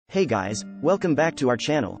Hey guys, welcome back to our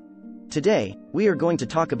channel. Today, we are going to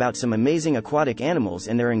talk about some amazing aquatic animals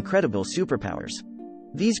and their incredible superpowers.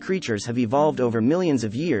 These creatures have evolved over millions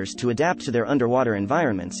of years to adapt to their underwater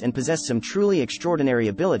environments and possess some truly extraordinary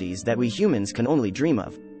abilities that we humans can only dream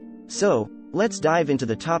of. So, let's dive into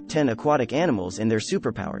the top 10 aquatic animals and their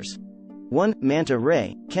superpowers. 1. Manta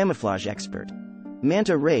Ray, camouflage expert.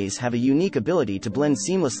 Manta rays have a unique ability to blend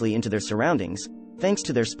seamlessly into their surroundings, thanks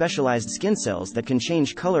to their specialized skin cells that can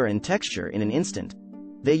change color and texture in an instant.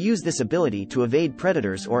 They use this ability to evade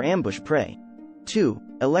predators or ambush prey. 2.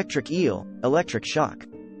 Electric eel, electric shock.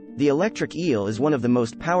 The electric eel is one of the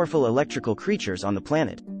most powerful electrical creatures on the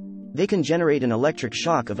planet. They can generate an electric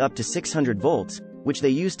shock of up to 600 volts, which they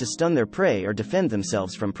use to stun their prey or defend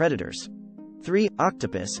themselves from predators. 3.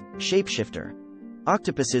 Octopus, shapeshifter.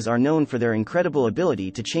 Octopuses are known for their incredible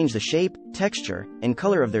ability to change the shape, texture, and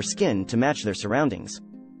color of their skin to match their surroundings.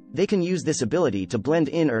 They can use this ability to blend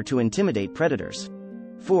in or to intimidate predators.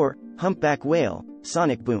 4. Humpback whale,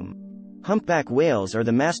 sonic boom. Humpback whales are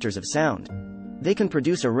the masters of sound. They can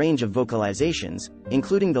produce a range of vocalizations,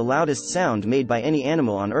 including the loudest sound made by any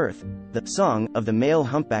animal on Earth, the song of the male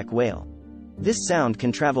humpback whale. This sound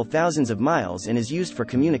can travel thousands of miles and is used for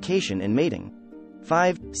communication and mating.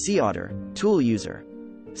 5. Sea otter, tool user.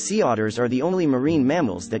 Sea otters are the only marine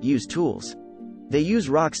mammals that use tools. They use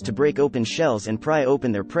rocks to break open shells and pry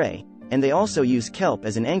open their prey, and they also use kelp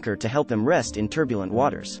as an anchor to help them rest in turbulent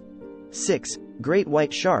waters. 6. Great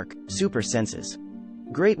white shark, super senses.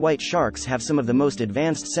 Great white sharks have some of the most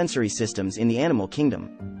advanced sensory systems in the animal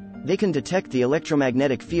kingdom. They can detect the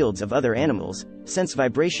electromagnetic fields of other animals, sense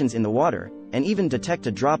vibrations in the water, and even detect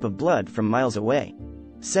a drop of blood from miles away.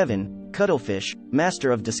 7. Cuttlefish,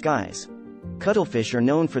 master of disguise. Cuttlefish are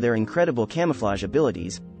known for their incredible camouflage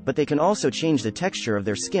abilities, but they can also change the texture of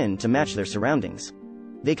their skin to match their surroundings.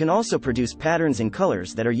 They can also produce patterns and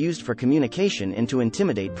colors that are used for communication and to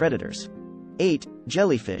intimidate predators. 8.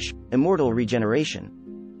 Jellyfish, immortal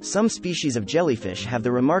regeneration. Some species of jellyfish have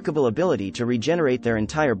the remarkable ability to regenerate their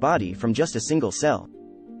entire body from just a single cell.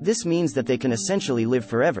 This means that they can essentially live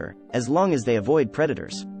forever, as long as they avoid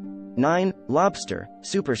predators. 9. Lobster,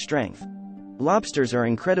 super strength. Lobsters are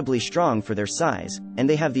incredibly strong for their size, and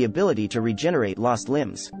they have the ability to regenerate lost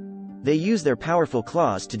limbs. They use their powerful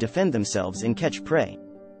claws to defend themselves and catch prey.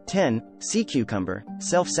 10. Sea cucumber,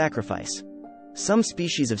 self-sacrifice. Some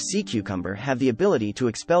species of sea cucumber have the ability to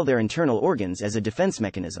expel their internal organs as a defense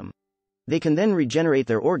mechanism. They can then regenerate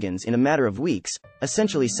their organs in a matter of weeks,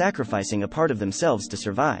 essentially sacrificing a part of themselves to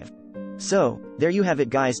survive. So, there you have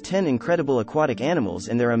it guys, 10 incredible aquatic animals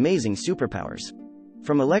and their amazing superpowers.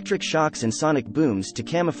 From electric shocks and sonic booms to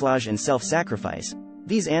camouflage and self-sacrifice,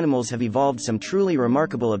 these animals have evolved some truly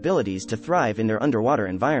remarkable abilities to thrive in their underwater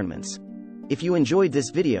environments. If you enjoyed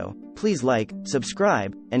this video, please like,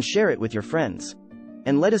 subscribe, and share it with your friends.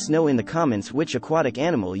 And let us know in the comments which aquatic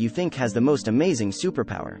animal you think has the most amazing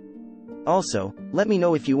superpower. Also, let me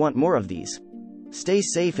know if you want more of these. Stay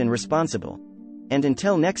safe and responsible. And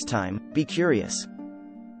until next time, be curious.